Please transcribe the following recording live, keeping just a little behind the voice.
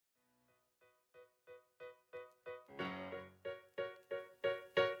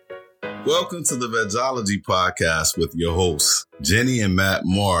Welcome to the Vegology Podcast with your hosts, Jenny and Matt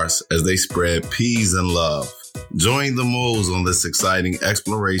Morris, as they spread peas and love. Join the moles on this exciting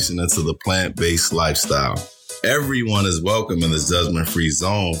exploration into the plant-based lifestyle. Everyone is welcome in this judgment-free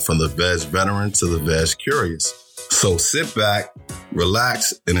zone, from the veg veteran to the veg curious. So sit back,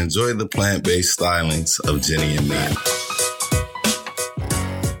 relax, and enjoy the plant-based stylings of Jenny and Matt.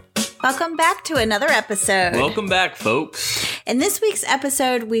 Welcome back to another episode. Welcome back, folks. In this week's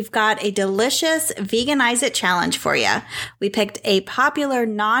episode, we've got a delicious Veganize It challenge for you. We picked a popular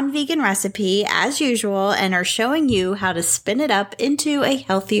non-vegan recipe, as usual, and are showing you how to spin it up into a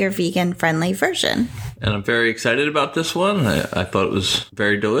healthier, vegan-friendly version. And I'm very excited about this one. I thought it was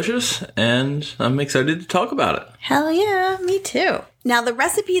very delicious, and I'm excited to talk about it. Hell yeah, me too. Now, the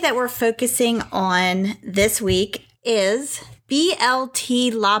recipe that we're focusing on this week is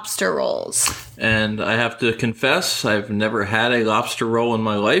BLT lobster rolls. And I have to confess, I've never had a lobster roll in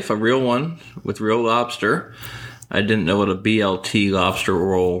my life, a real one with real lobster. I didn't know what a BLT lobster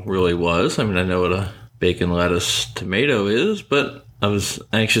roll really was. I mean, I know what a bacon, lettuce, tomato is, but I was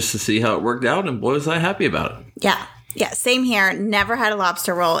anxious to see how it worked out, and boy, was I happy about it. Yeah, same here. Never had a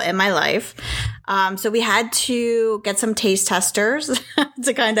lobster roll in my life. So we had to get some taste testers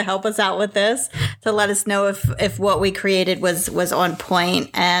to kind of help us out with this, to let us know if what we created was on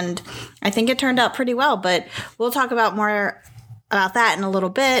point. And I think it turned out pretty well, but we'll talk about more about that in a little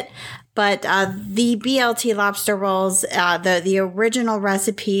bit. But the BLT lobster rolls, the original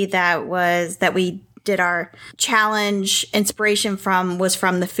recipe that we did our challenge inspiration from was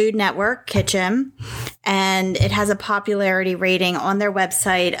from the Food Network Kitchen, and it has a popularity rating on their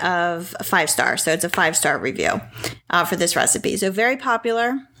website of 5 stars. So it's a 5-star review for this recipe. So very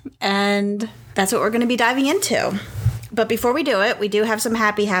popular, and that's what we're going to be diving into. But before we do it, we do have some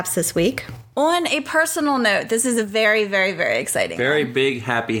happy haps this week. On a personal note, this is a very, very, very exciting Very one. big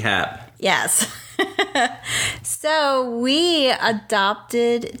happy hap. Yes. So we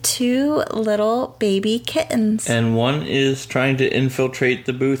adopted 2 little baby kittens. And one is trying to infiltrate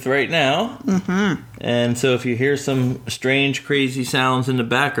the booth right now. Mm-hmm. And so if you hear some strange, crazy sounds in the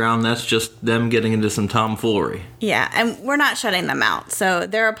background, that's just them getting into some tomfoolery. Yeah, and we're not shutting them out. So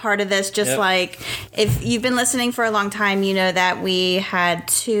they're a part of this, just like if you've been listening for a long time, you know that we had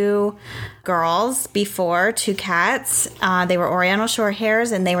 2 girls before, 2 cats. They were Oriental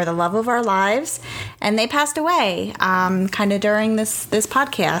Shorthairs, and they were the love of our lives. And they passed away kind of during this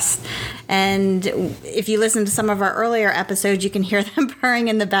podcast. And if you listen to some of our earlier episodes, you can hear them purring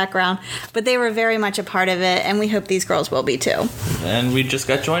in the background. But they were very much a part of it, and we hope these girls will be too. And we just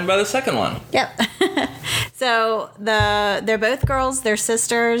got joined by the second one. Yep. So they're both girls, they're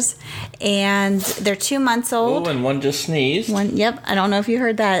sisters, and they're 2 months old. Oh, and one just sneezed. Yep. I don't know if you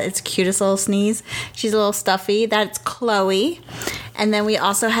heard that. It's the cutest little sneeze. She's a little stuffy. That's Chloe. And then we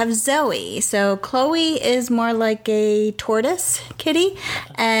also have Zoe. So Chloe is more like a tortoise kitty,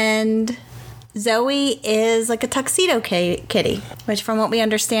 and Zoe is like a tuxedo kitty, which from what we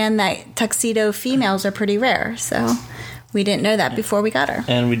understand, that tuxedo females are pretty rare. So we didn't know that before we got her.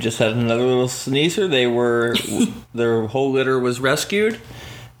 And we just had another little sneezer. Their whole litter was rescued,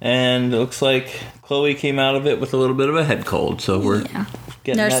 and it looks like Chloe came out of it with a little bit of a head cold. So we're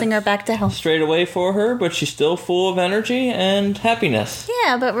getting nursing her back to health straight away for her, but she's still full of energy and happiness.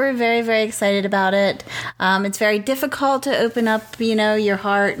 Yeah, but we're very, very excited about it. It's very difficult to open up, your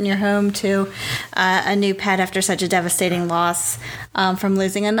heart and your home to a new pet after such a devastating loss from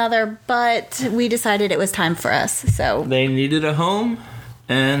losing another, but we decided it was time for us. So they needed a home,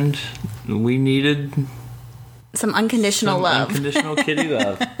 and we needed some unconditional love. Unconditional kitty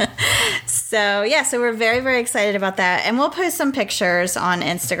love. So we're very, very excited about that. And we'll post some pictures on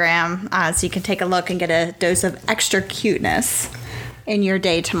Instagram so you can take a look and get a dose of extra cuteness in your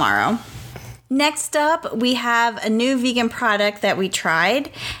day tomorrow. Next up, we have a new vegan product that we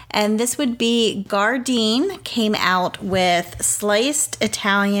tried, and this would be Gardein came out with sliced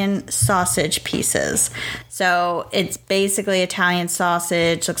Italian sausage pieces. So it's basically Italian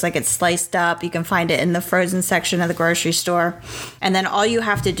sausage, looks like it's sliced up. You can find it in the frozen section of the grocery store. And then all you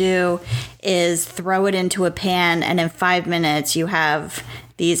have to do is throw it into a pan, and in 5 minutes you have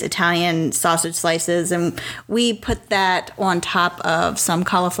these Italian sausage slices, and we put that on top of some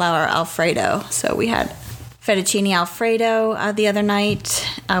cauliflower Alfredo. So we had fettuccine Alfredo the other night.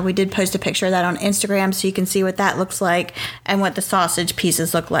 We did post a picture of that on Instagram so you can see what that looks like and what the sausage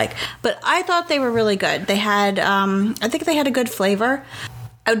pieces look like. But I thought they were really good. They had, I think they had a good flavor.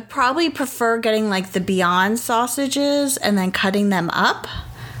 I would probably prefer getting like the Beyond sausages and then cutting them up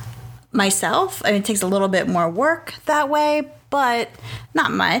myself. I mean, it takes a little bit more work that way, but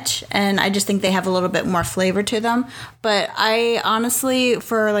not much. And I just think they have a little bit more flavor to them. But I honestly,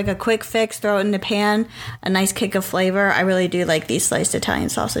 for like a quick fix, throw it in the pan, a nice kick of flavor, I really do like these sliced Italian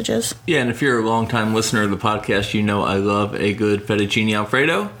sausages. Yeah, and if you're a longtime listener of the podcast, you know I love a good fettuccine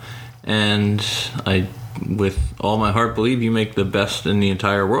Alfredo. And I, with all my heart, believe you make the best in the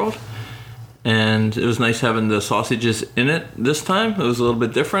entire world. And it was nice having the sausages in it this time. It was a little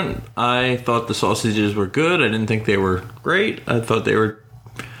bit different. I thought the sausages were good. I didn't think they were great. I thought they were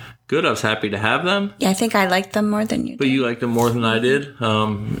good. I was happy to have them. Yeah, I think I liked them more than you did. But you liked them more than I did.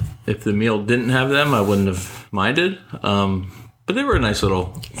 If the meal didn't have them, I wouldn't have minded. But they were a nice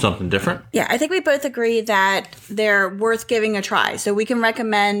little something different. Yeah, I think we both agree that they're worth giving a try. So we can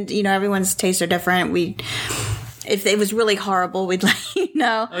recommend, everyone's tastes are different. If it was really horrible, we'd let you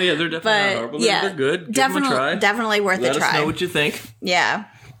know. Oh, yeah, they're definitely not horrible. They're good. Give them a try. Definitely worth a try. Let us know what you think. Yeah.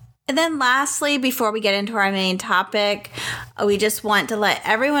 And then lastly, before we get into our main topic, we just want to let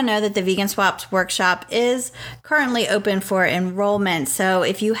everyone know that the Vegan Swaps Workshop is currently open for enrollment. So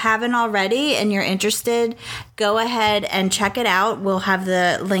if you haven't already and you're interested, go ahead and check it out. We'll have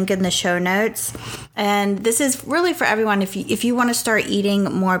the link in the show notes. And this is really for everyone. If you want to start eating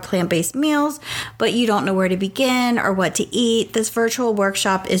more plant-based meals, but you don't know where to begin or what to eat, this virtual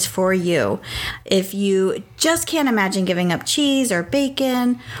workshop is for you. If you just can't imagine giving up cheese or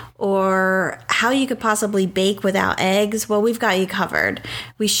bacon, or how you could possibly bake without eggs, well, we've got you covered.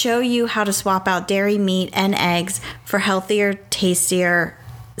 We show you how to swap out dairy, meat, and eggs for healthier, tastier,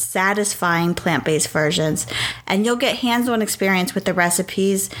 satisfying plant-based versions. And you'll get hands-on experience with the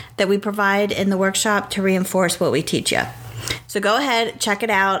recipes that we provide in the workshop to reinforce what we teach you. So go ahead, check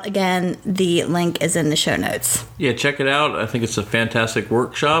it out. Again, the link is in the show notes. Yeah, check it out. I think it's a fantastic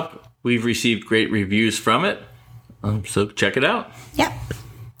workshop. We've received great reviews from it. So check it out. Yep.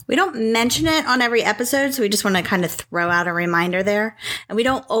 We don't mention it on every episode, so we just want to kind of throw out a reminder there. And we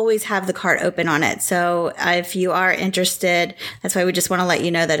don't always have the cart open on it. So if you are interested, that's why we just want to let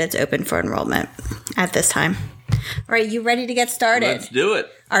you know that it's open for enrollment at this time. All right, you ready to get started? Let's do it.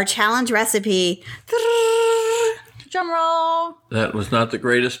 Our challenge recipe. Drum roll. That was not the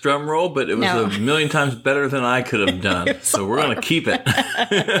greatest drum roll, but it was a million times better than I could have done. So we're going to keep it.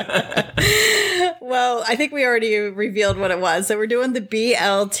 Well, I think we already revealed what it was. So we're doing the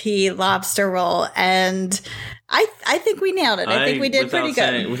BLT lobster roll, and I think we nailed it. I think we did pretty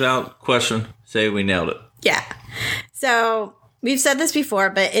good. Without question, say we nailed it. Yeah. So we've said this before,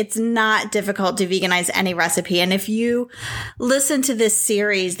 but it's not difficult to veganize any recipe. And if you listen to this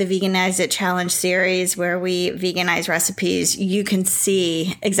series, the Veganize It Challenge series, where we veganize recipes, you can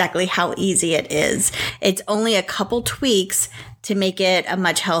see exactly how easy it is. It's only a couple tweaks to make it a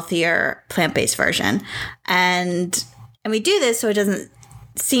much healthier plant-based version. And we do this so it doesn't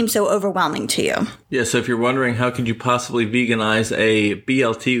seem so overwhelming to you. Yeah, so if you're wondering how could you possibly veganize a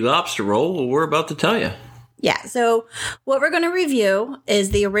BLT lobster roll, well, we're about to tell you. Yeah, so what we're going to review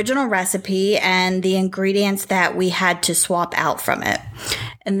is the original recipe and the ingredients that we had to swap out from it.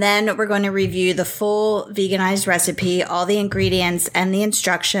 And then we're going to review the full veganized recipe, all the ingredients and the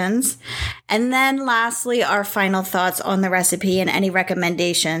instructions. And then lastly, our final thoughts on the recipe and any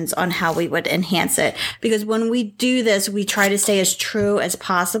recommendations on how we would enhance it. Because when we do this, we try to stay as true as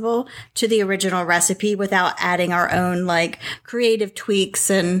possible to the original recipe without adding our own creative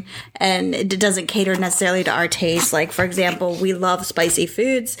tweaks, and it doesn't cater necessarily to our taste. Like, for example, we love spicy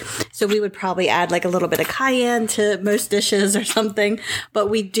foods, so we would probably add a little bit of cayenne to most dishes or something, but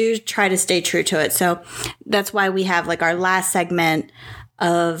we do try to stay true to it. So that's why we have our last segment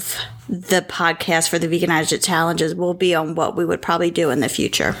of the podcast for the Veganize It Challenges will be on what we would probably do in the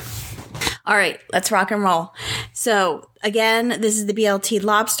future. All right, let's rock and roll. So again, this is the BLT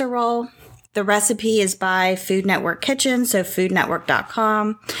lobster roll. The recipe is by Food Network Kitchen, so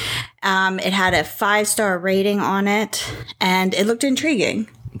foodnetwork.com. It had a 5-star rating on it, and it looked intriguing.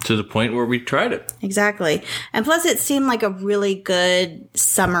 To the point where we tried it. Exactly. And plus, it seemed like a really good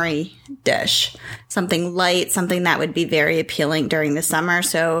summery dish. Something light, something that would be very appealing during the summer.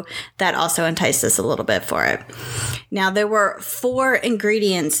 So that also enticed us a little bit for it. Now, there were 4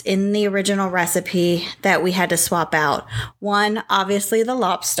 ingredients in the original recipe that we had to swap out. One, obviously, the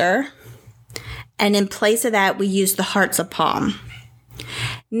lobster. And in place of that, we used the hearts of palm.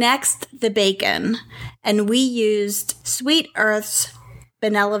 Next, the bacon. And we used Sweet Earth's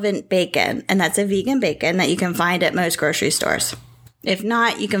Benevolent Bacon, and that's a vegan bacon that you can find at most grocery stores. If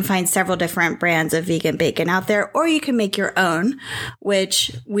not, you can find several different brands of vegan bacon out there, or you can make your own,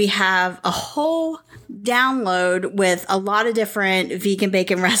 which we have a whole download with a lot of different vegan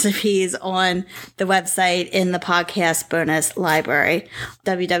bacon recipes on the website in the podcast bonus library,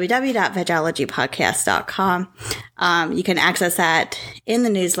 www.vegologypodcast.com. You can access that in the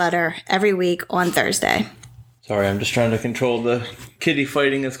newsletter every week on Thursday. Sorry, I'm just trying to control the kitty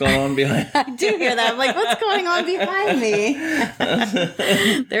fighting that's going on behind. I do hear that. I'm like, what's going on behind me?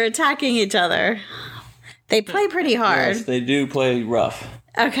 They're attacking each other. They play pretty hard. Yes, they do play rough.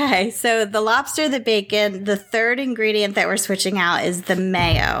 Okay, so the lobster, the bacon, the third ingredient that we're switching out is the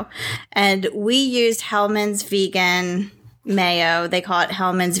mayo. And we used Hellmann's vegan mayo. They call it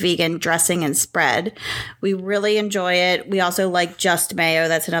Hellmann's vegan dressing and spread. We really enjoy it. We also like Just Mayo.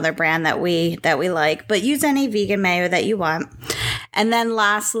 That's another brand that we like. But use any vegan mayo that you want. And then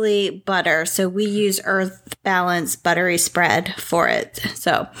lastly, butter. So we use Earth Balance buttery spread for it.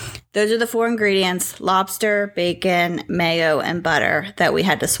 So those are the 4 ingredients: lobster, bacon, mayo, and butter that we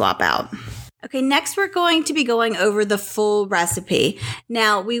had to swap out. Okay, next we're going to be going over the full recipe.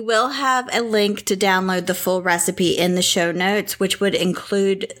 Now, we will have a link to download the full recipe in the show notes, which would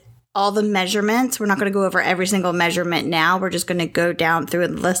include all the measurements. We're not going to go over every single measurement now. We're just going to go down through a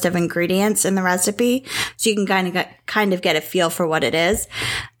list of ingredients in the recipe so you can kind of get a feel for what it is.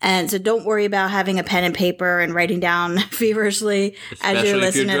 And so don't worry about having a pen and paper and writing down feverishly as you're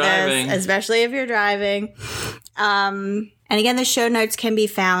listening to this, especially if you're driving. And again, the show notes can be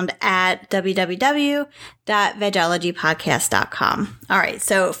found at www.vegologypodcast.com. All right,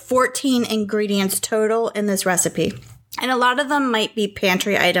 so 14 ingredients total in this recipe. And a lot of them might be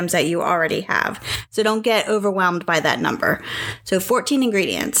pantry items that you already have. So don't get overwhelmed by that number. So 14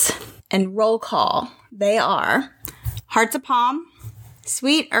 ingredients. And roll call. They are Hearts of Palm,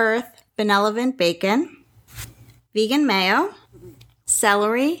 Sweet Earth Benevolent Bacon, vegan mayo,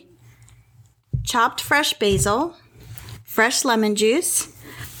 celery, chopped fresh basil, fresh lemon juice,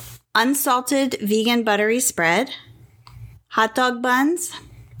 unsalted vegan buttery spread, hot dog buns,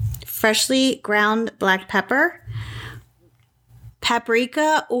 freshly ground black pepper,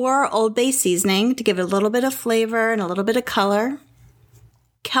 paprika or Old Bay seasoning to give it a little bit of flavor and a little bit of color,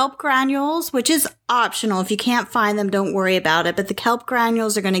 kelp granules, which is optional. If you can't find them, don't worry about it. But the kelp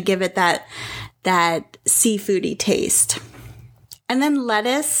granules are going to give it that seafoody taste. And then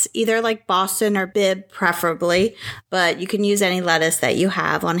lettuce, either like Boston or Bibb preferably, but you can use any lettuce that you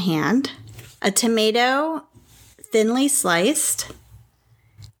have on hand. A tomato, thinly sliced,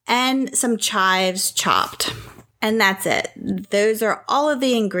 and some chives chopped. And that's it. Those are all of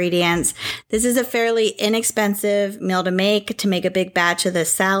the ingredients. This is a fairly inexpensive meal to make a big batch of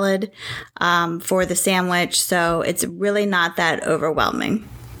this salad for the sandwich. So it's really not that overwhelming.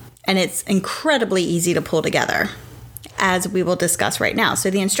 And it's incredibly easy to pull together, as we will discuss right now.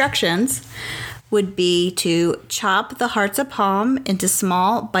 So the instructions would be to chop the hearts of palm into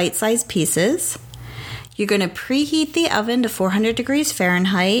small bite-sized pieces. You're going to preheat the oven to 400 degrees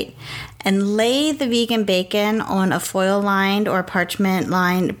Fahrenheit and lay the vegan bacon on a foil-lined or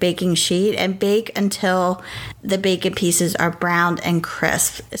parchment-lined baking sheet and bake until the bacon pieces are browned and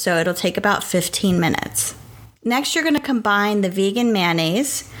crisp. So it'll take about 15 minutes. Next, you're going to combine the vegan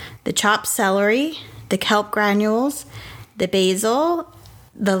mayonnaise, the chopped celery, the kelp granules, the basil,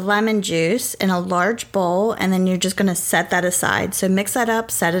 the lemon juice in a large bowl, and then you're just going to set that aside. So mix that up,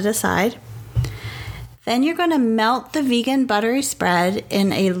 set it aside. Then you're going to melt the vegan buttery spread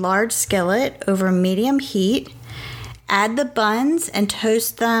in a large skillet over medium heat. Add the buns and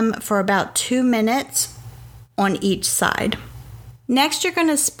toast them for about 2 minutes on each side. Next, you're going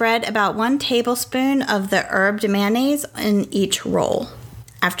to spread about 1 tablespoon of the herbed mayonnaise in each roll.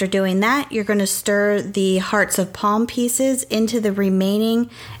 After doing that, you're going to stir the hearts of palm pieces into the remaining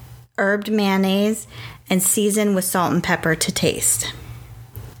herbed mayonnaise and season with salt and pepper to taste.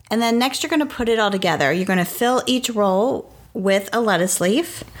 And then next, you're going to put it all together. You're going to fill each roll with a lettuce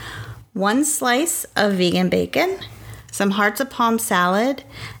leaf, 1 slice of vegan bacon, some hearts of palm salad,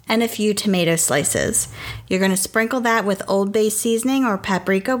 and a few tomato slices. You're going to sprinkle that with Old Bay seasoning or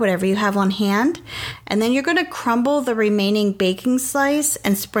paprika, whatever you have on hand. And then you're going to crumble the remaining bacon slice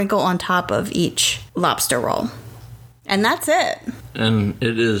and sprinkle on top of each lobster roll. And that's it. And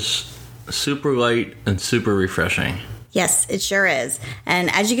it is super light and super refreshing. Yes, it sure is. And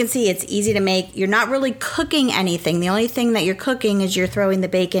as you can see, it's easy to make. You're not really cooking anything. The only thing that you're cooking is you're throwing the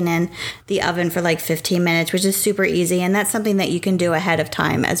bacon in the oven for like 15 minutes, which is super easy. And that's something that you can do ahead of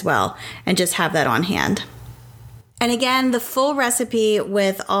time as well and just have that on hand. And again, the full recipe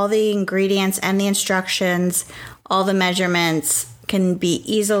with all the ingredients and the instructions, all the measurements, can be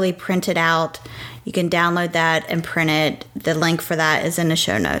easily printed out. You can download that and print it. The link for that is in the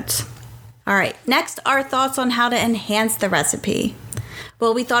show notes. All right, next, our thoughts on how to enhance the recipe.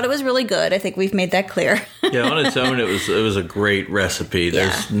 Well, we thought it was really good. I think we've made that clear. Yeah, on its own, it was a great recipe.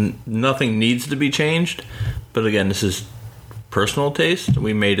 There's nothing needs to be changed. But again, this is personal taste.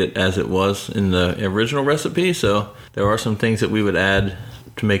 We made it as it was in the original recipe, so there are some things that we would add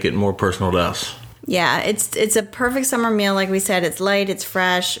to make it more personal to us. Yeah, it's a perfect summer meal. Like we said, it's light, it's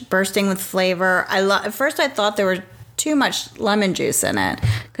fresh, bursting with flavor. At first, I thought there was too much lemon juice in it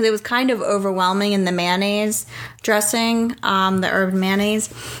because it was kind of overwhelming in the mayonnaise dressing, the herb mayonnaise.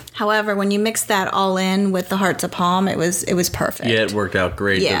 However, when you mix that all in with the hearts of palm, it was perfect. Yeah, it worked out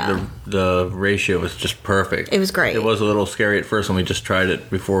great. Yeah. The ratio was just perfect. It was great. It was a little scary at first when we just tried it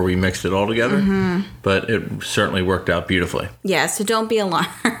before we mixed it all together, but it certainly worked out beautifully. Yeah, so don't be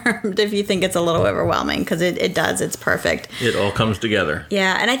alarmed if you think it's a little overwhelming because it does. It's perfect. It all comes together.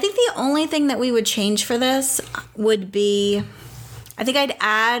 Yeah, and I think the only thing that we would change for this would be, I think I'd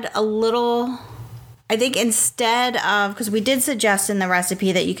add a little, I think instead of, because we did suggest in the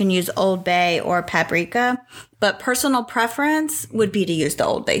recipe that you can use Old Bay or paprika, but personal preference would be to use the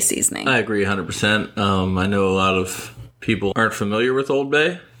Old Bay seasoning. I agree 100%. I know a lot of people aren't familiar with Old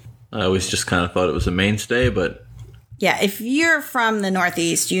Bay. I always just kind of thought it was a mainstay, but yeah, if you're from the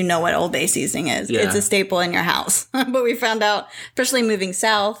Northeast, you know what Old Bay seasoning is. Yeah. It's a staple in your house. But we found out, especially moving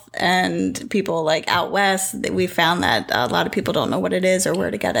south and people like out west, that we found that a lot of people don't know what it is or where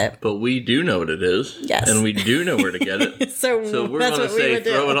to get it. But we do know what it is. Yes. And we do know where to get it. So we're going to say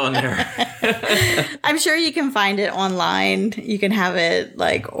throw it on there. I'm sure you can find it online. You can have it,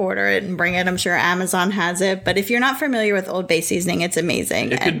 like, order it and bring it. I'm sure Amazon has it. But if you're not familiar with Old Bay seasoning, it's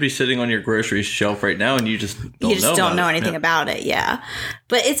amazing. It could be sitting on your grocery shelf right now and you just don't know anything about it. Yeah.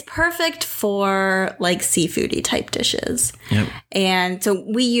 But it's perfect for like seafoody type dishes. Yep. And so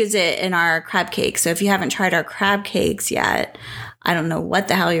we use it in our crab cakes. So if you haven't tried our crab cakes yet, I don't know what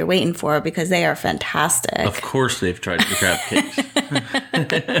the hell you're waiting for because they are fantastic. Of course they've tried the crab cakes.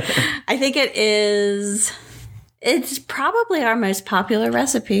 I think it's probably our most popular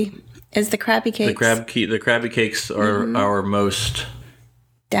recipe is the crabby cakes. The crabby cakes are our most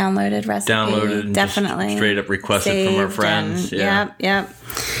downloaded recipe. And definitely just straight up requested from our friends. Yep.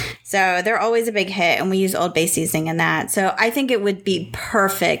 So they're always a big hit, and we use Old Bay seasoning in that. So I think it would be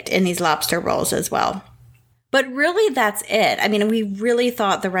perfect in these lobster rolls as well. But really, that's it. I mean, we really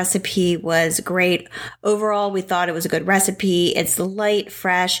thought the recipe was great. Overall, we thought it was a good recipe. It's light,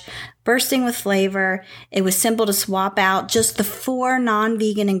 fresh, bursting with flavor. It was simple to swap out just the 4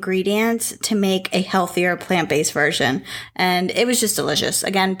 non-vegan ingredients to make a healthier plant-based version. And it was just delicious.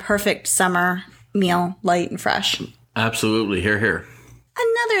 Again, perfect summer meal, light and fresh. Absolutely. Hear.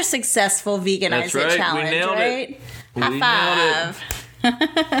 Another successful Veganize It challenge, we nailed right? It. High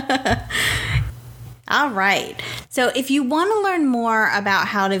five. All right. So if you want to learn more about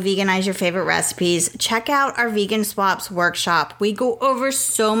how to veganize your favorite recipes, check out our Vegan Swaps workshop. We go over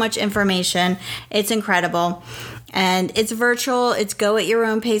so much information. It's incredible. And it's virtual. It's go at your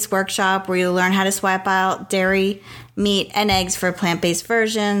own pace workshop where you'll learn how to swap out dairy, meat, and eggs for plant-based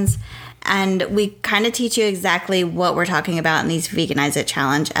versions. And we kind of teach you exactly what we're talking about in these Veganize It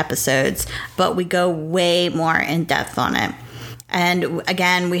Challenge episodes, but we go way more in depth on it. And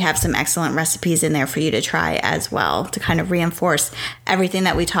again, we have some excellent recipes in there for you to try as well to kind of reinforce everything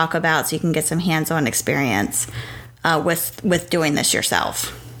that we talk about so you can get some hands-on experience with doing this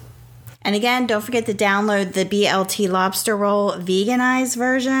yourself. And again, don't forget to download the BLT Lobster Roll Veganized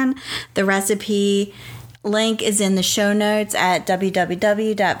version. The recipe link is in the show notes at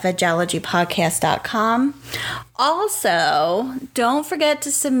www.vegologypodcast.com. Also, don't forget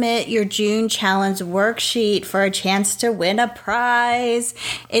to submit your June challenge worksheet for a chance to win a prize.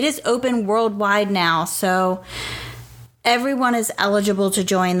 It is open worldwide now, so everyone is eligible to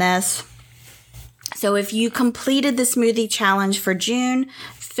join this. So if you completed the smoothie challenge for June,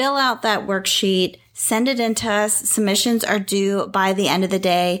 fill out that worksheet, send it in to us. Submissions are due by the end of the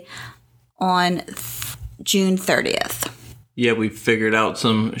day on June 30th. Yeah, we figured out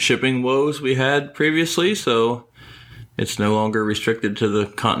some shipping woes we had previously, so it's no longer restricted to the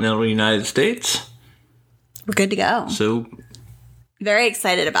continental United States. We're good to go. So very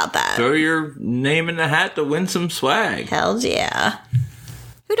excited about that. Throw your name in the hat to win some swag. Hells yeah.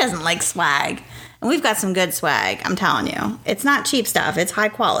 Who doesn't like swag? And we've got some good swag, I'm telling you. It's not cheap stuff. It's high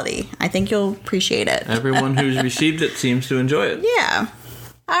quality. I think you'll appreciate it. Everyone who's received it seems to enjoy it. Yeah.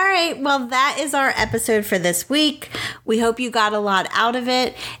 All right, well, that is our episode for this week. We hope you got a lot out of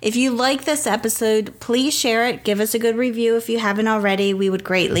it. If you like this episode, please share it. Give us a good review if you haven't already. We would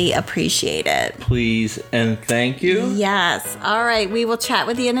greatly appreciate it. Please and thank you. Yes. All right, we will chat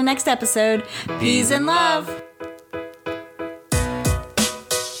with you in the next episode. Peace and love.